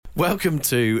Welcome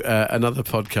to another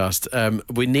podcast.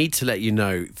 We need to let you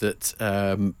know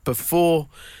that before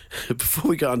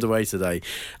we got underway today,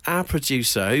 our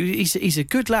producer, he's a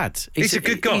good lad. He's a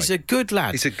good guy. He's a good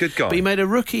lad. He's a good guy. But he made a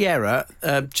rookie error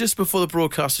just before the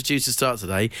broadcast was due to start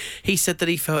today. He said that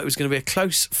he felt it was going to be a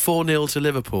close 4-0 to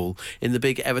Liverpool in the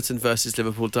big Everton versus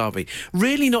Liverpool derby.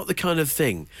 Really not the kind of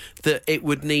thing that it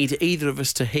would need either of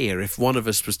us to hear if one of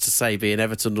us was to say be an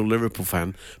Everton or Liverpool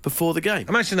fan before the game.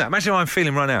 Imagine that. Imagine how I'm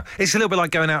feeling right now. It's a little bit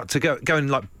like going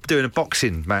like doing a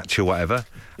boxing match or whatever,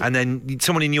 and then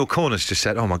someone in your corner's just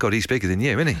said, "Oh my God, he's bigger than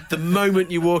you, isn't he?" The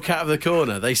moment you walk out of the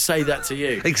corner, they say that to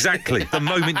you. Exactly. The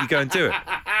moment you go and do it.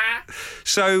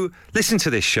 So listen to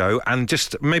this show and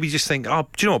maybe think, oh,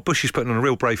 do you know what? Bush is putting on a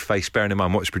real brave face, bearing in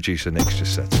mind what his producer Nick's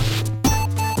just said.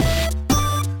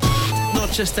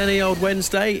 Not just any old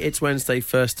Wednesday. It's Wednesday,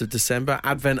 1st of December.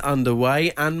 Advent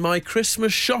underway and my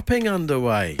Christmas shopping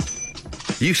underway.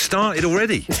 You started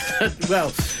already?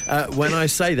 Well, when I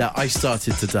say that, I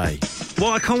started today.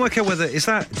 Well, I can't work out whether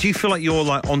do you feel like you're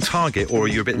like on target, or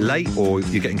you're a bit late, or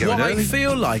you're getting going early? What I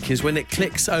feel like is when it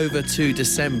clicks over to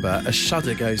December, a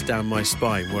shudder goes down my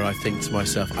spine where I think to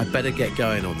myself, I better get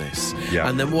going on this. Yeah.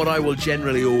 And then what I will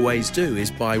generally always do is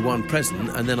buy one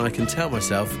present, and then I can tell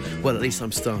myself, well, at least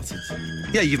I'm started.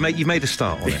 Yeah, you've made a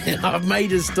start on it. I've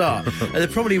made a start. And there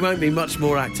probably won't be much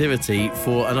more activity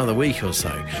for another week or so,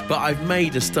 but I've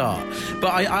made a start. But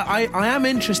I am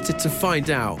interested to find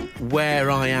out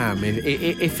where I am.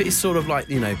 If it's sort of like,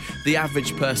 the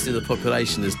average person in the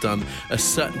population has done a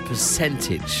certain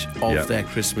percentage of their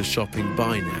Christmas shopping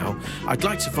by now, I'd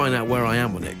like to find out where I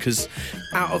am on it, because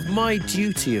out of my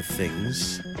duty of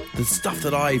things, the stuff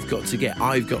that I've got to get,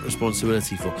 I've got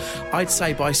responsibility for. I'd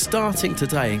say by starting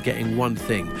today and getting one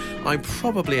thing, I'm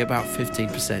probably about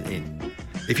 15% in.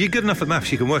 If you're good enough at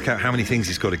maths, you can work out how many things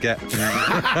he's got to get. But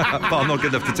I'm not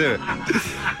good enough to do it.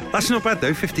 That's not bad,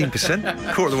 though,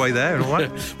 15%. Quarter of the way there and all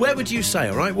that. Where would you say,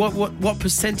 all right? What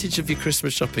percentage of your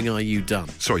Christmas shopping are you done?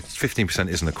 Sorry, 15%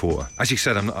 isn't a quarter. As you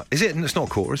said, I'm not... Is it? It's not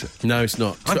a quarter, is it? No, it's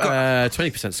not.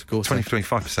 20% is a quarter.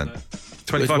 25%.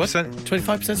 25%?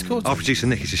 25% is a quarter. Our producer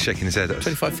Nick is just shaking his head at us.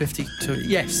 25, 50, 20,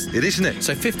 yes. It is, isn't it?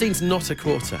 So 15's not a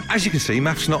quarter. As you can see,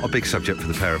 maths not a big subject for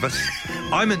the pair of us.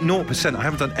 I'm at 0%. I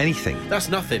haven't done anything. That's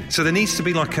nothing. So there needs to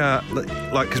be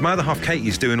because my other half Katie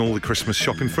is doing all the Christmas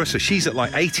shopping for us, so she's at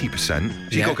like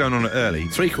 80%. She got going on it early.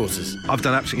 3/4. I've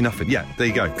done absolutely nothing. Yeah, there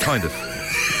you go. Kind of.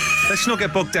 Let's not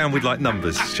get bogged down with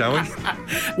numbers, shall we?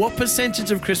 What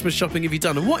percentage of Christmas shopping have you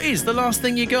done? And what is the last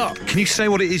thing you got? Can you say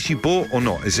what it is you bought or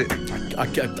not? Is it? I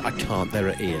can't. There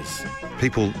are ears.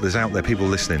 There's out there people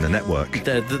listening, the network.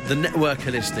 The network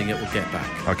are listening, it will get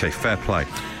back. OK, fair play.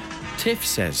 Tiff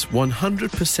says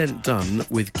 100% done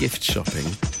with gift shopping.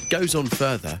 Goes on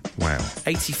further. Wow.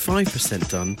 85%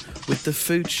 done with the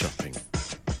food shopping.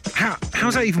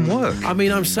 How's that even work? I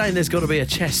mean, I'm saying there's got to be a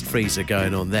chest freezer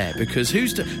going on there, because who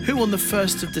on the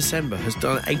 1st of December has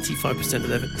done 85% of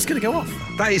their... It's going to go off.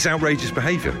 That is outrageous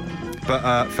behaviour.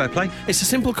 But fair play. It's a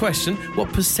simple question.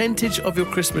 What percentage of your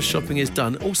Christmas shopping is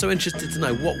done? Also interested to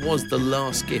know, what was the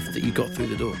last gift that you got through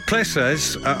the door? Claire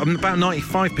says, I'm about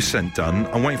 95% done.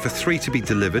 I'm waiting for 3 to be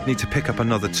delivered. Need to pick up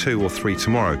another 2 or 3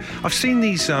 tomorrow. I've seen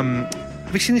these...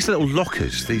 Have you seen these little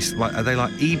lockers? Are they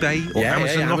like eBay or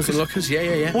Amazon lockers? Amazon lockers,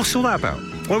 yeah. What's all that about?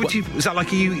 Is that like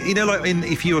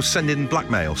if you're sending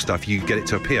blackmail stuff, you get it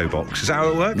to a PO box? Is that how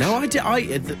it works? No,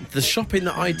 the shopping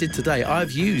that I did today,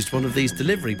 I've used one of these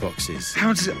delivery boxes.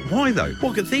 How does it? Why though?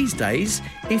 Well, these days,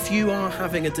 if you are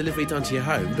having a delivery done to your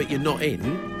home but you're not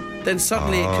in, then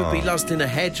suddenly it could be lost in a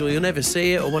hedge, or you'll never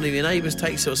see it, or one of your neighbours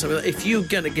takes it or something. If you're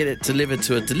going to get it delivered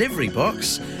to a delivery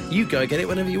box, you go get it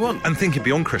whenever you want. And thinking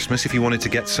beyond Christmas, if you wanted to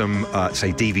get some,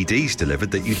 say, DVDs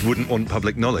delivered that you wouldn't want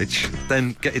public knowledge,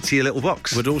 then get it to your little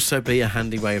box. Would also be a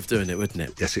handy way of doing it, wouldn't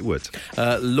it? Yes, it would.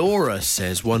 Laura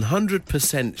says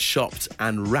 100% shopped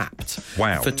and wrapped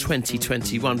for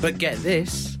 2021. But get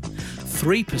this,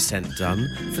 3% done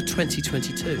for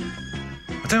 2022.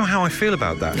 I don't know how I feel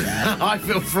about that. I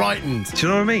feel frightened. Do you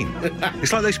know what I mean?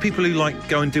 It's like those people who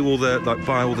go and do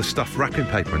buy all the stuff, wrapping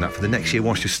paper and that for the next year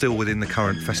whilst you're still within the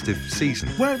current festive season.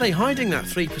 Where are they hiding that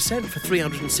 3% for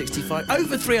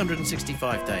over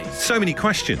 365 days? So many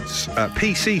questions.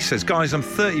 PC says, guys, I'm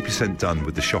 30% done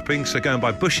with the shopping, so go and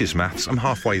buy Bush's maths. I'm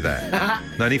halfway there.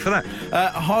 No need for that.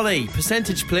 Holly,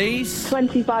 percentage, please.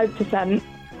 25%.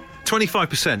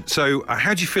 25%. So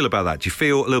how do you feel about that? Do you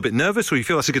feel a little bit nervous, or do you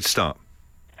feel that's a good start?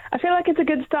 I feel like it's a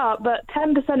good start, but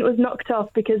 10% was knocked off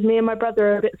because me and my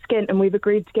brother are a bit skint and we've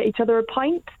agreed to get each other a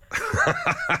pint.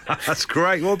 That's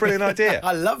great. What a brilliant idea.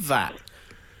 I love that.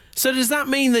 So does that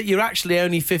mean that you're actually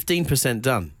only 15%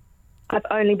 done? I've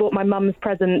only bought my mum's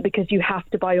present because you have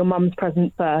to buy your mum's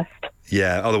present first.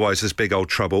 Yeah, otherwise there's big old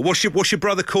trouble. What's your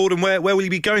brother called, and where will you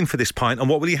be going for this pint, and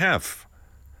what will he have?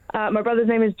 My brother's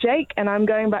name is Jake, and I'm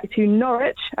going back to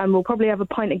Norwich, and we'll probably have a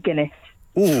pint of Guinness.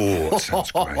 Ooh, that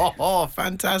sounds great. Oh,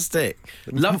 fantastic.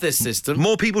 Love this system.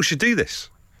 More people should do this.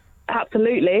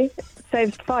 Absolutely.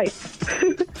 Saves fights.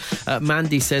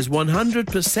 Mandy says,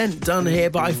 100% done here,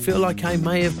 but I feel like I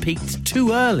may have peaked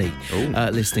too early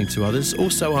listening to others.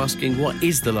 Also asking, what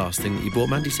is the last thing that you bought?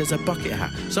 Mandy says, a bucket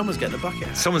hat. Someone's getting a bucket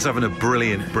hat. Someone's having a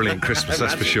brilliant Christmas,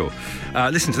 that's for sure.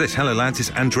 Listen to this. Hello, lads.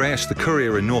 It's Andreas, the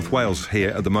courier in North Wales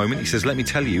here at the moment. He says, let me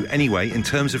tell you, anyway, in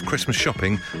terms of Christmas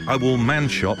shopping, I will man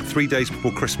shop 3 days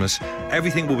before Christmas.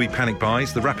 Everything will be panic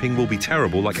buys. The wrapping will be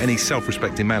terrible, like any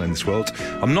self-respecting man in this world.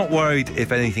 I'm not worried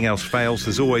if anything else fails.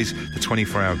 There's always the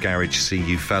 24-hour garage. See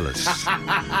you fellas.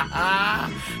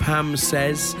 Pam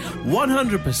says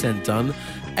 100% done,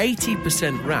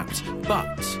 80% wrapped,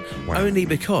 but only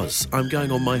because I'm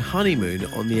going on my honeymoon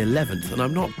on the 11th and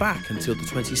I'm not back until the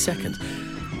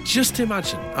 22nd. Just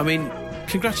imagine, I mean,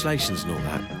 congratulations and all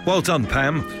that. Well done,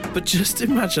 Pam. But just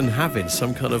imagine having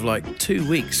some kind of 2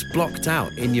 weeks blocked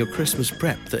out in your Christmas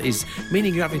prep that is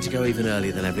meaning you're having to go even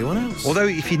earlier than everyone else. Although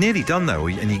if you're nearly done though,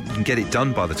 and you can get it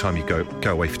done by the time you go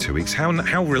away for 2 weeks,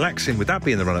 how relaxing would that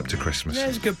be in the run-up to Christmas? Yeah,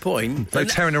 that's a good point. No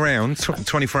tearing around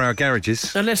 24-hour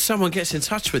garages. Unless someone gets in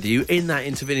touch with you in that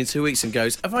intervening 2 weeks and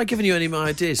goes, have I given you any of my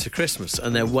ideas for Christmas?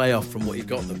 And they're way off from what you've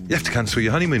got them. You have to cancel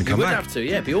your honeymoon and come back. You back. would have to,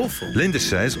 yeah, it'd be awful. Linda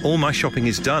says, all my shopping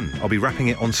is done. I'll be wrapping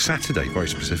it on Saturday, very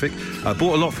specific. I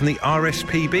bought a lot from the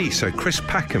RSPB, so Chris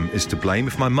Packham is to blame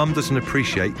if my mum doesn't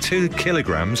appreciate 2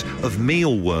 kilograms of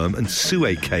mealworm and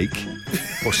suet cake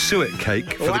or suet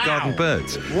cake for the garden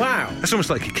birds. Wow. That's almost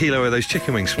like a kilo of those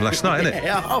chicken wings from last night, isn't it?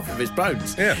 Yeah, half of his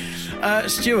bones. Yeah.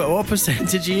 Stuart, what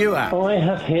percentage are you at? I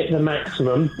have hit the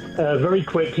maximum very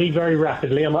quickly, very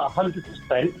rapidly. I'm at 100%.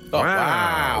 Oh,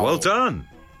 wow. Well done.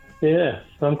 Yeah,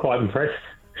 I'm quite impressed.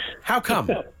 How come?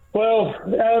 Well,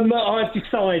 I've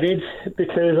decided,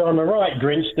 because I'm a right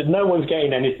Grinch, that no one's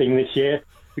getting anything this year,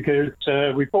 because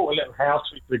we bought a little house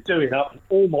which we're doing up, and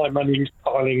all my money is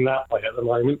piling that way at the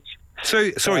moment.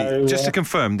 So, sorry, just to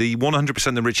confirm, the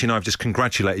 100% that Richie and I have just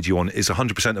congratulated you on is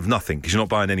 100% of nothing, because you're not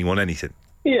buying anyone anything.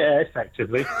 Yeah,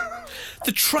 effectively.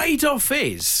 The trade-off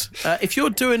is, if you're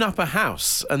doing up a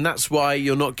house, and that's why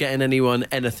you're not getting anyone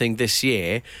anything this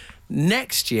year,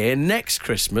 next year, next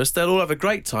Christmas, they'll all have a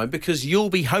great time because you'll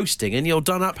be hosting in your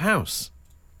done-up house.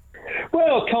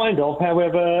 Well, kind of.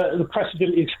 However, the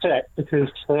precedent is set because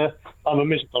I'm a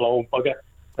miserable old bugger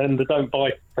and I don't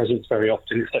buy presents very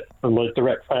often except for my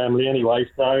direct family anyway.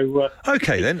 So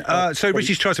OK, then. So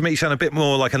Richie's tried to make you sound a bit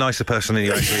more like a nicer person than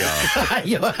you actually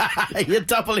are. You're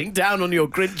doubling down on your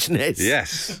Grinchness.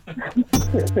 Yes.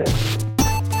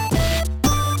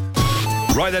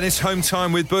 Right then, it's home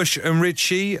time with Bush and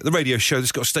Richie, the radio show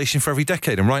that's got a station for every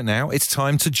decade. And right now, it's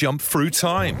time to jump through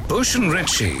time. Bush and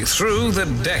Richie through the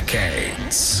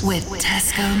decades. With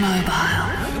Tesco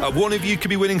Mobile. One of you could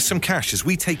be winning some cash as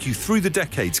we take you through the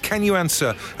decades. Can you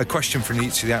answer a question from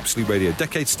each of the Absolute Radio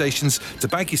decade stations to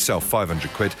bag yourself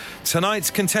 500 quid?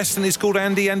 Tonight's contestant is called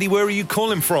Andy. Andy, where are you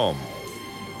calling from?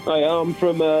 Hi, I'm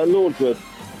from Lordsworth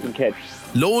in Kent.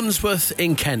 Lordsworth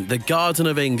in Kent, the Garden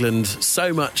of England,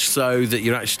 so much so that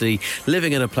you're actually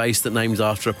living in a place that's named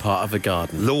after a part of a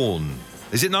garden. Lawn.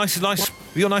 Is it nice? Have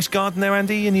you got a nice garden there,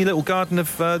 Andy, in your little garden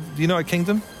of the United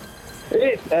Kingdom?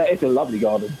 It's a lovely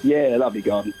garden. Yeah, a lovely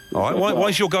garden. All right. Why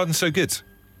is your garden so good?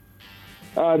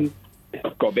 Got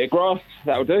a bit of grass,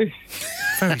 that'll do.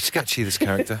 Very sketchy, this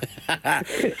character.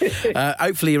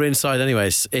 Hopefully you're inside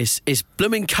anyways. It's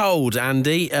blooming cold,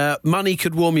 Andy. Money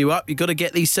could warm you up. You've got to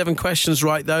get these 7 questions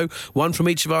right, though. One from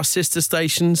each of our sister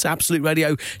stations, Absolute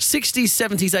Radio. 60s,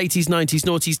 70s, 80s, 90s,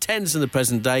 noughties, 10s in the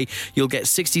present day. You'll get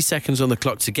 60 seconds on the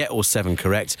clock to get all 7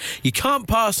 correct. You can't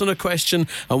pass on a question,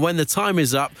 and when the time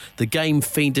is up, the game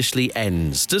fiendishly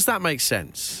ends. Does that make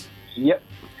sense? Yep.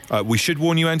 We should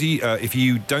warn you, Andy, if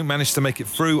you don't manage to make it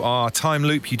through our time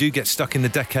loop, you do get stuck in the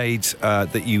decade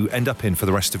that you end up in for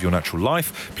the rest of your natural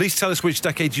life. Please tell us which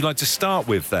decade you'd like to start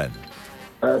with, then.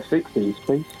 60s,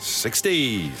 please.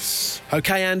 60s.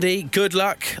 OK, Andy, good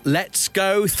luck. Let's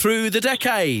go through the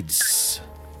decades.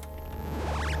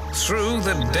 Through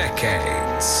the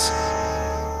decades.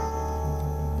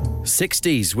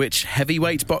 60s, which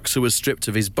heavyweight boxer was stripped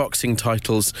of his boxing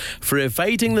titles for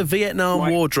evading the Vietnam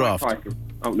War draft?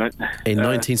 Oh, no. In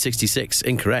 1966.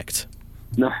 Incorrect.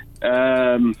 No.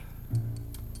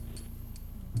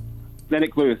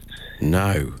 Lennox Lewis.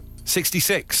 No.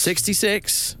 66.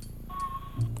 66.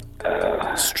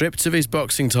 Stripped of his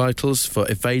boxing titles for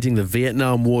evading the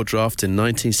Vietnam War draft in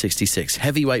 1966.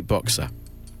 Heavyweight boxer.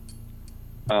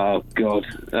 Oh, God.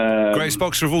 Greatest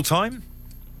boxer of all time?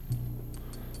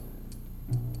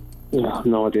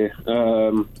 No idea.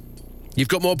 You've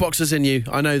got more boxers in you.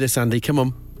 I know this, Andy. Come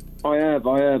on. I have.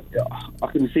 I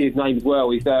can see his name as well.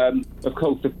 He's, of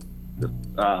course,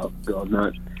 oh, God,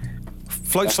 no.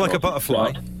 Floats like a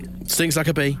butterfly. Stings like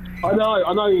a bee. I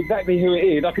know exactly who it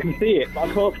is. I can see it, but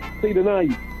I can't see the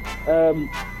name.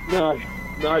 No,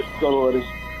 it's gone already.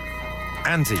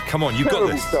 Andy, come on, you've got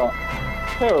this. Start.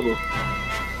 Terrible.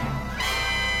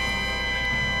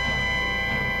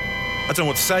 I don't know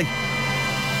what to say.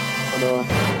 I know.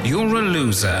 You're a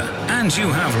loser, and you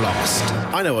have lost.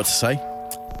 I know what to say.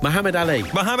 Muhammad Ali.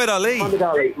 Muhammad Ali.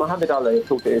 Muhammad Ali, of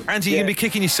course it is. Andy, you're going to be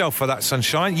kicking yourself for that,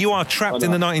 sunshine. You are trapped in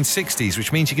the 1960s,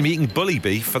 which means you can be eating bully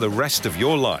beef for the rest of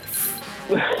your life.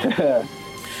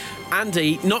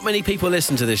 Andy, not many people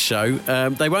listen to this show.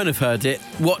 They won't have heard it.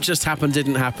 What just happened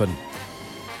didn't happen.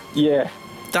 Yeah.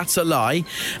 That's a lie.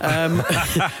 I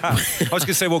was going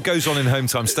to say what goes on in home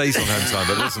time stays on home time,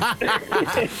 but listen.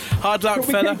 Hard luck, Can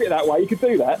we fella. keep it that way? You could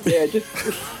do that. Yeah, just...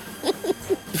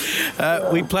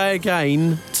 We play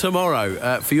again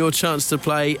tomorrow for your chance to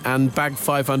play and bag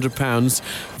 £500.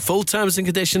 Full terms and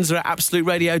conditions are at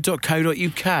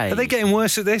absoluteradio.co.uk. Are they getting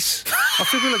worse at this? I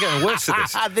feel people are getting worse at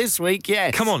this. This week,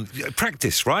 yes. Come on,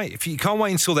 practice, right? If you can't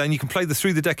wait until then, you can play the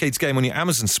Through the Decades game on your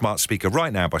Amazon smart speaker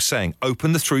right now by saying,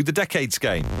 open the Through the Decades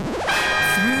game. Through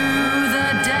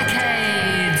the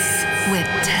decades with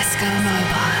Tesco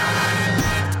Mobile.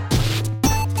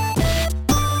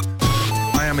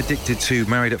 I am addicted to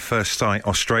Married at First Sight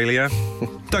Australia.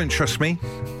 Don't trust me.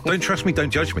 Don't trust me,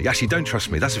 don't judge me. Actually, don't trust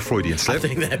me. That's a Freudian I slip.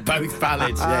 think they're both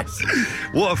valid, yes.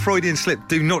 What a Freudian slip.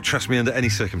 Do not trust me under any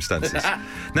circumstances.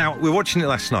 Now, we were watching it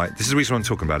last night. This is the reason I'm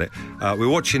talking about it. We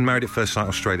were watching Married at First Sight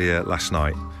Australia last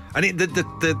night. And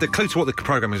the clue to what the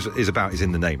programme is about is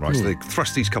in the name, right? So they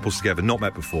thrust these couples together, not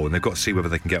met before, and they've got to see whether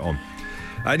they can get on.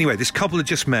 Anyway, this couple had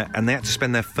just met, and they had to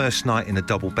spend their first night in a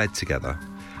double bed together.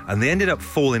 And they ended up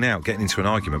falling out, getting into an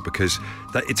argument, because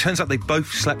it turns out they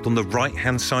both slept on the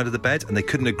right-hand side of the bed, and they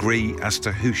couldn't agree as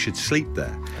to who should sleep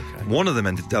there. Okay. One of them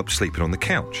ended up sleeping on the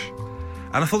couch.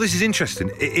 And I thought, this is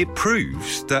interesting. It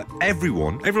proves that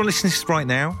everyone listening to this right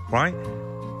now, right?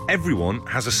 Everyone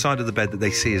has a side of the bed that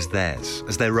they see as theirs,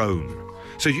 as their own.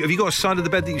 So have you got a side of the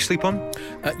bed that you sleep on?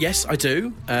 Yes, I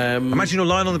do. Imagine you're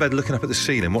lying on the bed looking up at the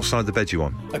ceiling. What side of the bed are you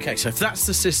on? OK, so if that's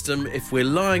the system, if we're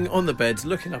lying on the bed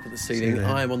looking up at the ceiling,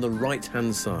 I am on the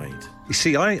right-hand side. You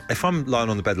see, if I'm lying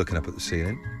on the bed looking up at the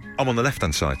ceiling, I'm on the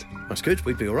left-hand side. That's good.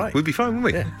 We'd be all right. We'd be fine, wouldn't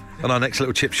we? Yeah. On our next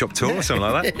little chip shop tour or something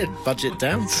like that. Budget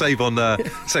down. Save on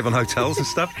hotels and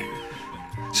stuff.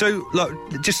 So,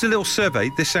 look, just a little survey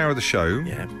this hour of the show.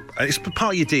 Yeah. It's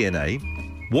part of your DNA.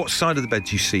 What side of the bed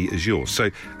do you see as yours? So,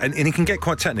 and it can get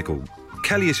quite technical.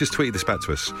 Kelly has just tweeted this back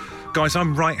to us. Guys,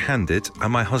 I'm right-handed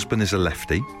and my husband is a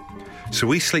lefty. So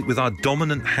we sleep with our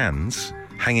dominant hands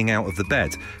hanging out of the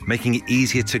bed, making it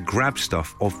easier to grab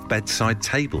stuff off bedside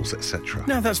tables, etc.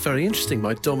 Now, that's very interesting.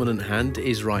 My dominant hand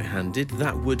is right-handed.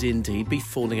 That would indeed be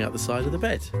falling out the side of the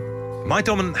bed. My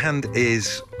dominant hand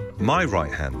is my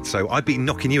right hand, so I'd be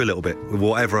knocking you a little bit with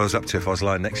whatever I was up to if I was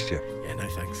lying next to you. Yeah, no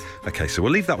thanks. OK, so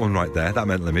we'll leave that one right there, that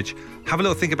mental image. Have a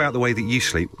little think about the way that you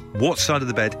sleep. What side of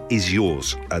the bed is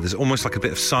yours? There's almost like a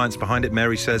bit of science behind it.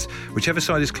 Mary says, whichever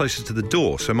side is closest to the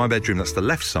door. So in my bedroom, that's the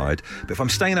left side. But if I'm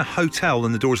staying in a hotel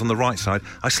and the door is on the right side,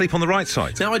 I sleep on the right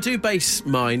side. Now, I do base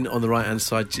mine on the right-hand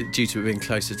side due to it being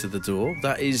closer to the door.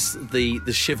 That is the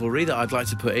chivalry that I'd like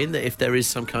to put in, that if there is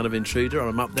some kind of intruder,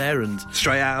 I'm up there and...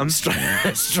 Straight at them.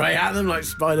 Straight at them like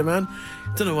Spider-Man.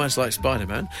 Don't know why it's like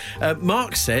Spider-Man.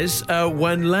 Mark says,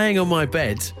 when laying on my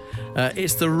bed,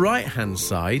 it's the right-hand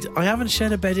side. I haven't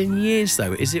shared a bed in years,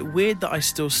 though. Is it weird that I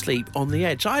still sleep on the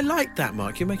edge? I like that,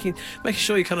 Mark. You're making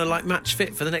sure you're kind of like match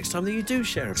fit for the next time that you do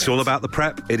share a bed. It's all about the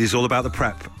prep. It is all about the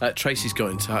prep. Tracy's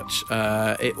got in touch.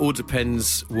 It all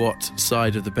depends what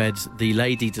side of the bed the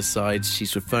lady decides.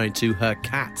 She's referring to her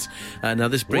cat. Now,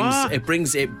 this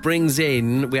brings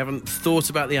in. We haven't thought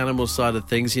about the animal side of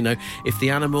things. You know, if the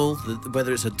animal,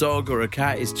 whether it's a dog or a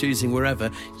cat, is choosing wherever,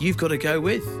 you've got to go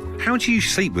with. How do you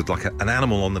sleep with like an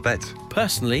animal on the bed?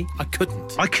 Personally, I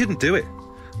couldn't. I couldn't do it.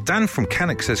 Dan from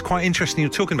Cannock says, quite interesting you're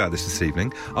talking about this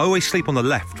evening. I always sleep on the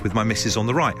left with my missus on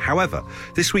the right. However,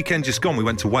 this weekend just gone, we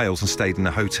went to Wales and stayed in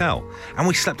a hotel. And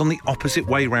we slept on the opposite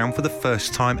way round for the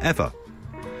first time ever.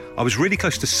 I was really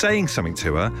close to saying something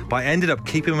to her, but I ended up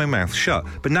keeping my mouth shut.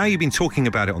 But now you've been talking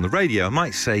about it on the radio, I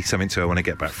might say something to her when I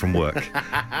get back from work.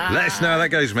 Let us know how that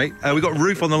goes, mate. We've got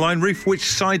Ruth on the line. Ruth, which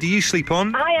side do you sleep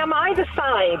on? I am either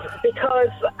side because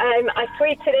I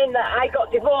tweeted in that I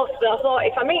got divorced, and I thought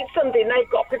if I meet somebody and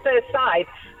they've got preferred side,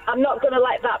 I'm not going to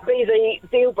let that be the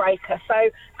deal breaker. So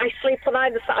I sleep on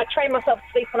either side. I train myself to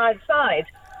sleep on either side.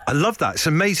 I love that. It's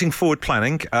amazing forward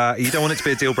planning. You don't want it to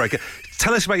be a deal breaker.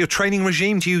 Tell us about your training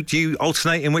regime. Do you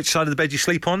alternate in which side of the bed you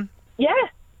sleep on? Yeah.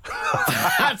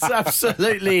 That's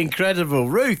absolutely incredible.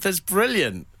 Ruth, that's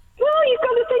brilliant. Well, you've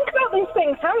got to think about these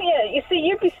things, haven't you? You see,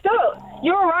 you'd be stuck.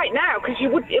 You're all right now because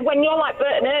when you're like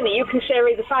Bert and Ernie, you can share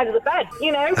either side of the bed,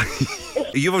 you know?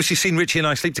 You've obviously seen Richie and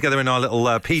I sleep together in our little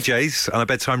PJs on a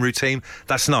bedtime routine.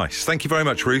 That's nice. Thank you very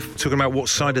much, Ruth. Talking about what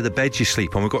side of the bed you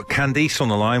sleep on. We've got Candice on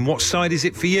the line. What side is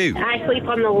it for you? I sleep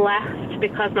on the left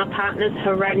because my partner's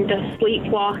horrendous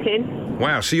sleepwalking.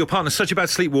 Wow, so your partner's such a bad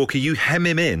sleepwalker, you hem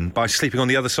him in by sleeping on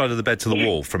the other side of the bed to the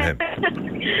wall from him.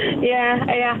 Yeah,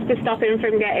 I have to stop him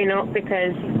from getting up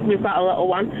because we've got a little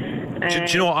one. Do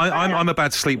you know what? I'm a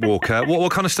bad sleepwalker.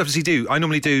 What kind of stuff does he do? I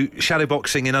normally do shadow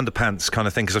boxing in underpants kind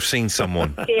of thing because I've seen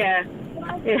someone. Yeah.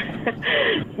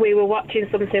 We were watching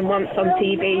something once on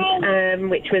TV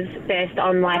which was based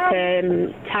on like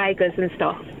tigers and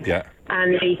stuff. Yeah.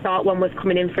 And he thought one was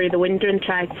coming in through the window and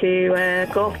tried to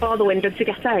go for the window to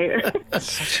get out.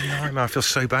 That's such a nightmare. I feel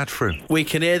so bad for him. We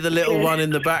can hear the little one in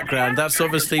the background. That's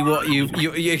obviously what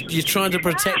you're trying to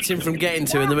protect him from getting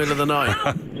to in the middle of the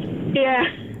night. Yeah.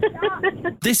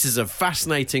 This is a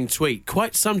fascinating tweet.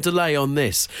 Quite some delay on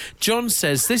this. John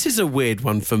says, this is a weird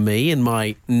one for me and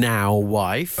my now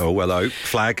wife. Oh, hello.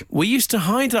 Flag. We used to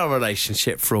hide our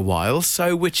relationship for a while,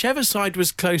 so whichever side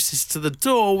was closest to the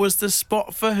door was the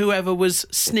spot for whoever was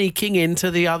sneaking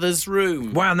into the other's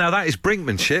room. Wow, now that is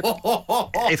brinkmanship.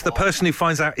 If the person who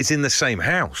finds out is in the same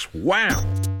house. Wow.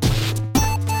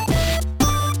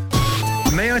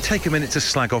 May I take a minute to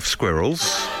slag off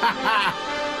squirrels?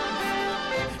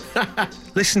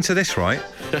 Listen to this, right?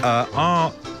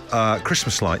 Our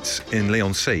Christmas lights in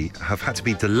Leigh-on-Sea have had to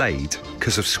be delayed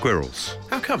because of squirrels.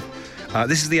 How come?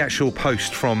 This is the actual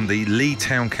post from the Leigh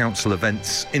Town Council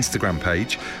Events Instagram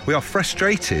page. We are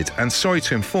frustrated and sorry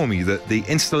to inform you that the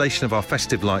installation of our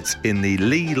festive lights in the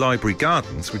Leigh Library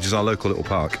Gardens, which is our local little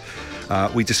park,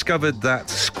 we discovered that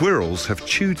squirrels have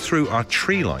chewed through our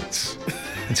tree lights.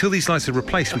 Until these lights are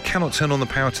replaced, we cannot turn on the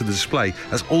power to the display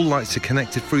as all lights are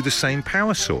connected through the same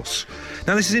power source.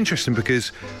 Now, this is interesting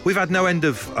because we've had no end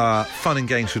of fun and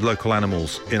games with local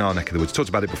animals in our neck of the woods. Talked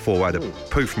about it before. I had a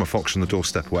poo from a fox on the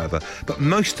doorstep or whatever. But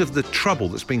most of the trouble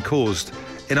that's been caused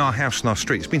in our house and our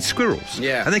street has been squirrels.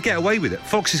 Yeah. And they get away with it.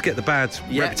 Foxes get the bad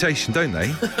reputation, don't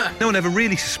they? No one ever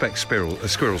really suspects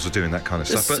squirrels are doing that kind of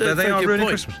stuff. But they are ruining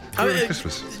Christmas.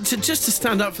 Just to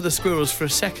stand up for the squirrels for a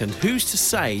second, who's to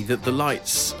say that the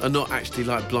lights are not actually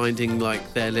like blinding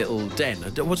like their little den?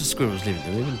 What do squirrels live in?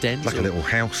 Do they live in dens? Like a little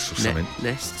house or something.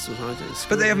 Nests or something.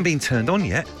 But they haven't been turned on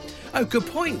yet. Oh, good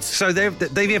point. So they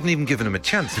haven't even given them a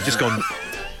chance. They've just gone,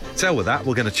 tell with that,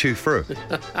 we're going to chew through.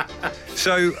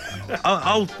 So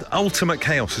ultimate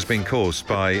chaos has been caused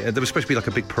by, there was supposed to be like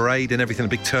a big parade and everything, a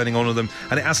big turning on of them,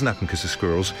 and it hasn't happened because of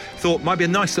squirrels. Thought might be a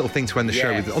nice little thing to end the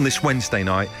show with on this Wednesday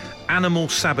night. Animal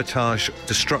sabotage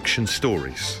destruction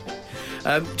stories.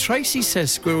 Tracy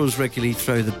says squirrels regularly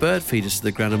throw the bird feeders to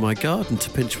the ground in my garden to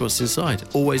pinch what's inside,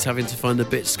 always having to find the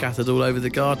bits scattered all over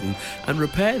the garden and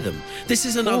repair them. This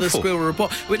is another squirrel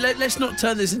report. Let's not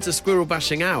turn this into squirrel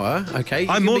bashing hour, okay?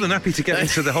 I'm more than happy to get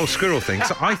into the whole squirrel thing.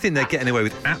 So I think they're getting away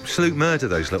with absolute murder,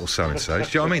 those little so-and-sos.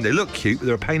 Do you know what I mean? They look cute, but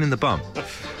they're a pain in the bum.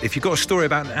 If you've got a story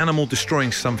about an animal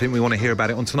destroying something, we want to hear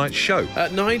about it on tonight's show.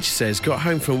 Nige says, got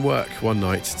home from work one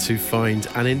night to find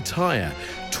an entire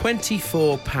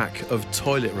 24-pack of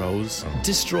toilet rolls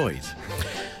destroyed.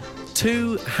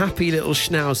 2 happy little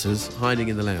schnauzers hiding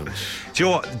in the lounge. Do you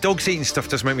know what? Dogs eating stuff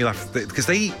does make me laugh because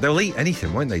they'll eat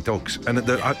anything, won't they, dogs? And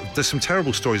there's some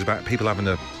terrible stories about people having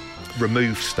to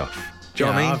remove stuff. Do you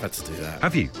know what I mean? I've had to do that.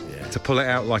 Have you? Yeah. To pull it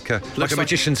out like a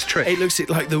magician's trick. It looks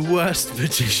like the worst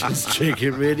magician's trick.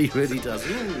 It really, really does.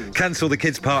 Cancel the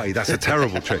kids' party. That's a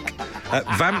terrible trick.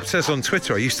 Vamp says on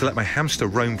Twitter, I used to let my hamster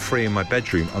roam free in my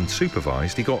bedroom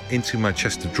unsupervised. He got into my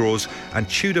chest of drawers and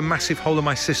chewed a massive hole in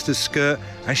my sister's skirt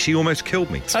and she almost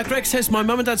killed me. Greg says, my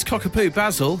mum and dad's cockapoo,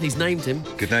 Basil, he's named him.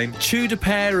 Good name. Chewed a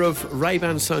pair of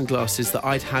Ray-Ban sunglasses that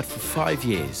I'd had for 5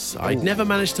 years. I'd never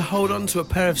managed to hold on to a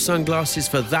pair of sunglasses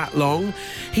for that long.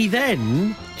 He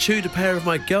then chewed a pair of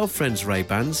my girlfriend's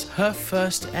Ray-Bans, her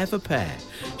first ever pair.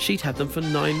 She'd had them for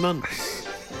 9 months.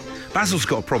 Basil's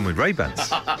got a problem with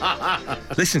Ray-Bans.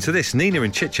 Listen to this. Nina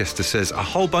in Chichester says, a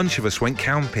whole bunch of us went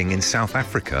camping in South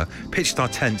Africa, pitched our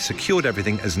tent, secured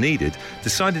everything as needed,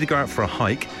 decided to go out for a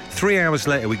hike. 3 hours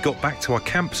later, we got back to our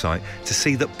campsite to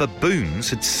see that baboons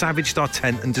had savaged our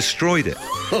tent and destroyed it.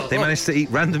 They managed to eat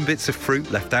random bits of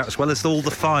fruit left out, as well as all the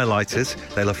firelighters.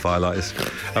 They love firelighters.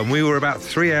 And we were about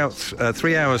 3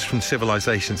 hours from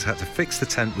civilization, so had to fix the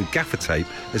tent with gaffer tape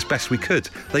as best we could.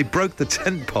 They broke the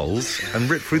tent poles and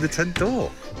ripped through the tent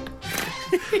door.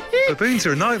 Baboons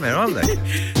are a nightmare, aren't they?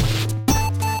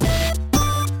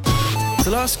 The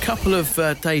last couple of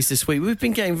days this week, we've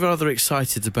been getting rather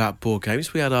excited about board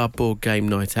games. We had our board game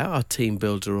night out, our team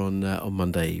builder on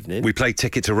Monday evening. We played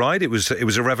Ticket to Ride. It was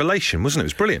a revelation, wasn't it? It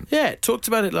was brilliant. Yeah, talked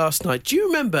about it last night. Do you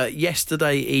remember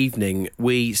yesterday evening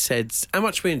we said how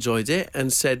much we enjoyed it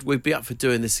and said we'd be up for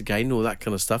doing this again, all that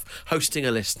kind of stuff, hosting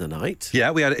a listener night?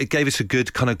 Yeah, it gave us a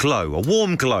good kind of glow, a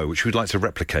warm glow, which we'd like to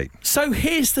replicate. So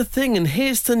here's the thing, and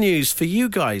here's the news for you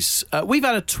guys. We've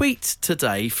had a tweet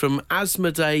today from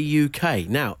Asmodee UK.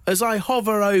 Now, as I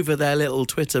hover over their little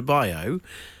Twitter bio,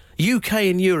 UK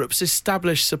and Europe's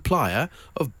established supplier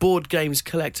of board games,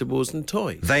 collectibles and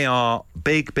toys. They are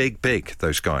big,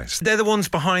 those guys. They're the ones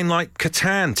behind, like,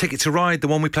 Catan, Ticket to Ride, the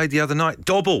one we played the other night,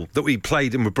 Dobble, that we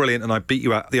played and were brilliant, and I beat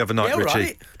you out the other night, yeah, Richie.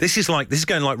 Right. This is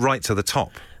going, like, right to the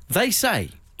top. They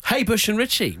say, hey, Bush and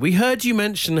Richie, we heard you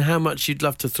mention how much you'd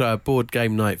love to throw a board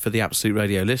game night for the Absolute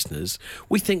Radio listeners.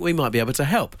 We think we might be able to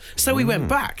help. So we went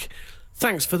back.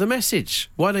 Thanks for the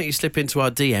message. Why don't you slip into our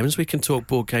DMs? We can talk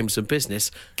board games and business.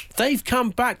 They've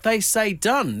come back. They say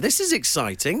done. This is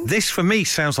exciting. This, for me,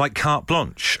 sounds like carte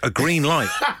blanche, a green light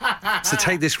to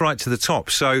take this right to the top.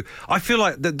 So I feel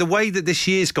like the way that this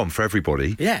year's gone for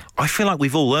everybody, yeah, I feel like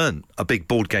we've all earned a big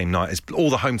board game night as all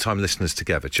the home time listeners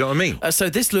together. Do you know what I mean? So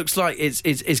this looks like it's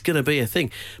going to be a thing.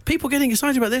 People getting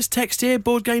excited about this. Text here,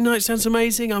 board game night sounds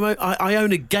amazing. I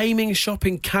own a gaming shop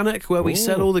in Cannock where we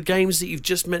sell all the games that you've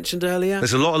just mentioned earlier.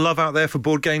 There's a lot of love out there for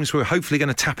board games. We're hopefully going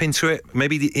to tap into it,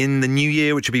 maybe in the new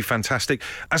year, which would be fantastic.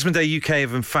 Asmodee UK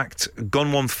have, in fact,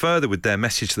 gone one further with their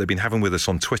message that they've been having with us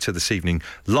on Twitter this evening,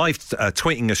 live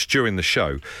tweeting us during the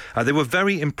show. They were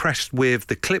very impressed with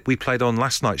the clip we played on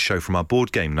last night's show from our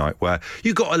board game night, where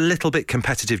you got a little bit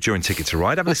competitive during Ticket to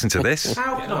Ride. Have a listen to this.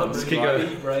 How come,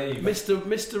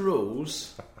 Mr.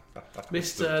 Rules,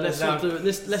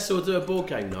 let's all do a board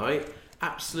game night,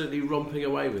 absolutely romping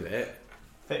away with it.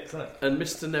 And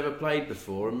Mr. Never Played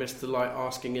Before and Mr. Like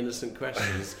asking innocent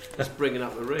questions is bringing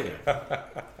up the rear.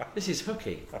 This is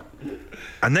hooky.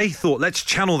 And they thought, let's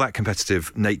channel that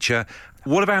competitive nature.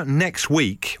 What about next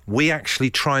week we actually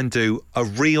try and do a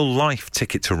real-life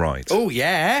Ticket to Ride? Oh,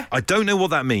 yeah? I don't know what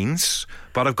that means,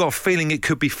 but I've got a feeling it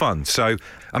could be fun. So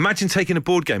imagine taking a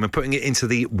board game and putting it into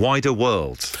the wider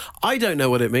world. I don't know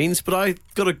what it means, but I've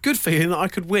got a good feeling that I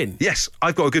could win. Yes,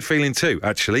 I've got a good feeling too,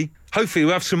 actually. Hopefully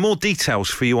we'll have some more details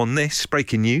for you on this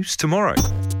breaking news tomorrow.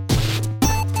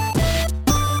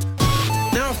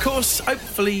 Of course,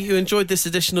 hopefully you enjoyed this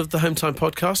edition of the Home Time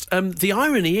podcast. The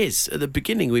irony is, at the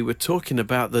beginning we were talking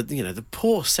about the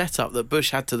poor setup that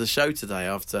Bush had to the show today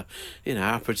after,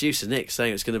 our producer Nick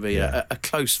saying it's going to be a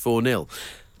close 4-0.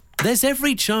 There's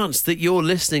every chance that you're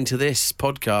listening to this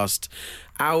podcast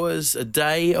hours, a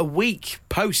day, a week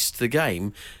post the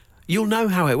game. You'll know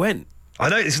how it went. I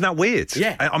know, isn't that weird?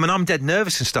 Yeah. I mean, I'm dead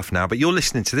nervous and stuff now, but you're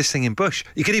listening to this thing in Bush.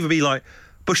 You could either be like,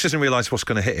 Bush doesn't realise what's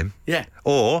going to hit him. Yeah.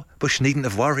 Or Bush needn't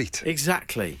have worried.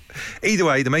 Exactly. Either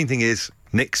way, the main thing is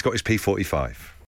Nick's got his P45.